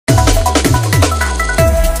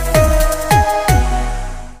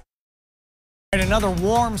Another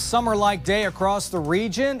warm summer-like day across the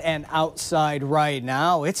region, and outside right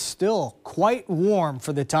now, it's still quite warm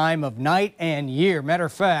for the time of night and year. Matter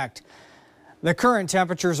of fact, the current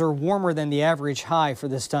temperatures are warmer than the average high for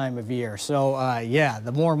this time of year. So, yeah,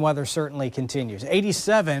 the warm weather certainly continues.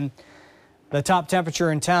 87, the top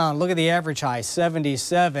temperature in town. Look at the average high,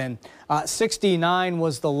 77. 69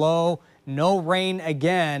 was the low. No rain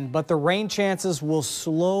again, but the rain chances will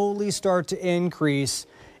slowly start to increase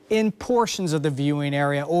in portions of the viewing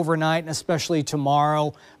area overnight and especially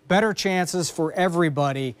tomorrow. Better chances for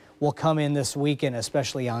everybody will come in this weekend,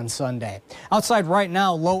 especially on Sunday. Outside right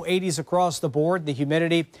now, low 80s across the board. The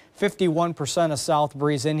humidity, 51% of south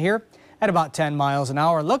breeze in here at about 10 miles an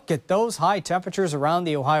hour. Look at those high temperatures around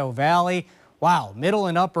the Ohio Valley. Wow, middle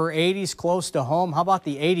and upper 80s close to home. How about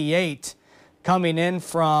the 88? Coming in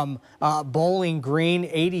from Bowling Green,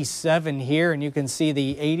 87 here, and you can see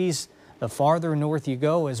the 80s the farther north you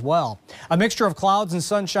go as well. A mixture of clouds and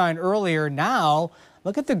sunshine earlier. Now,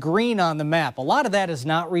 look at the green on the map. A lot of that is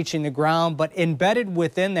not reaching the ground, but embedded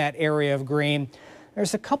within that area of green,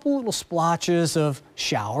 there's a couple little splotches of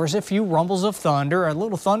showers, a few rumbles of thunder. A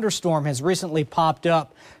little thunderstorm has recently popped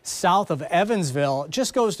up south of Evansville. It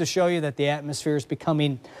just goes to show you that the atmosphere is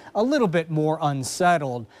becoming a little bit more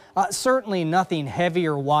unsettled. Certainly nothing heavy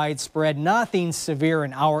or widespread, nothing severe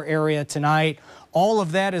in our area tonight. All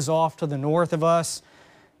of that is off to the north of us.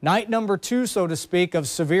 Night number 2, so to speak, of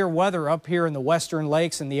severe weather up here in the western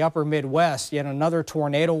lakes and the upper Midwest. Yet another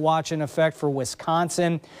tornado watch in effect for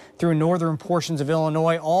Wisconsin through northern portions of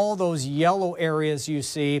Illinois. All those yellow areas you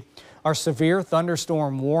see are severe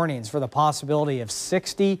thunderstorm warnings for the possibility of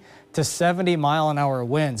 60 to 70 mile an hour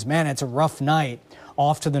winds. Man, it's a rough night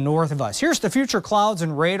off to the north of us. Here's the future clouds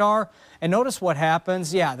and radar. And notice what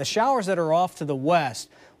happens. Yeah, the showers that are off to the west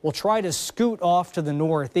will try to scoot off to the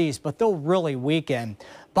northeast, but they'll really weaken.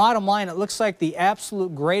 Bottom line, it looks like the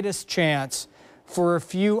absolute greatest chance for a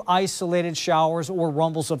few isolated showers or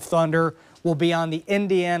rumbles of thunder will be on the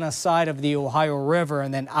Indiana side of the Ohio River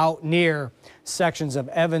and then out near sections of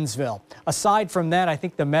Evansville. Aside from that, I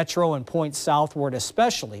think the metro and points southward,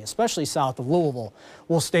 especially south of Louisville,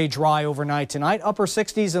 will stay dry overnight tonight. Upper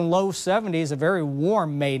 60s and low 70s, a very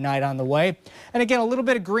warm May night on the way. And again, a little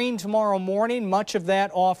bit of green tomorrow morning, much of that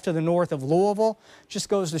off to the north of Louisville. Just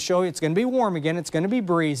goes to show you it's going to be warm again. It's going to be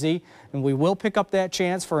breezy, and we will pick up that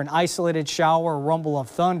chance for an isolated shower or rumble of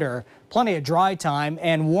thunder. Plenty of dry time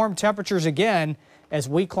and warm temperatures again as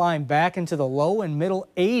we climb back into the low and middle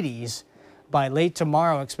 80s by late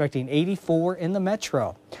tomorrow, expecting 84 in the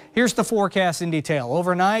metro. Here's the forecast in detail.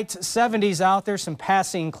 Overnight, 70s out there, some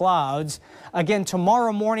passing clouds. Again,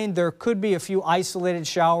 tomorrow morning, there could be a few isolated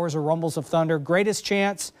showers or rumbles of thunder. Greatest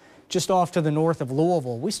chance just off to the north of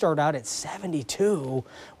Louisville. We start out at 72.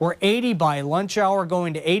 We're 80 by lunch hour,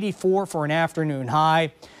 going to 84 for an afternoon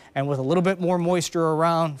high. And with a little bit more moisture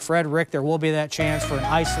around Frederick, there will be that chance for an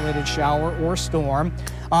isolated shower or storm.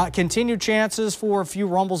 Continued chances for a few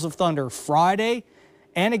rumbles of thunder Friday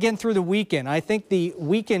and again through the weekend. I think the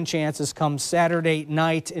weekend chances come Saturday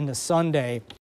night into Sunday.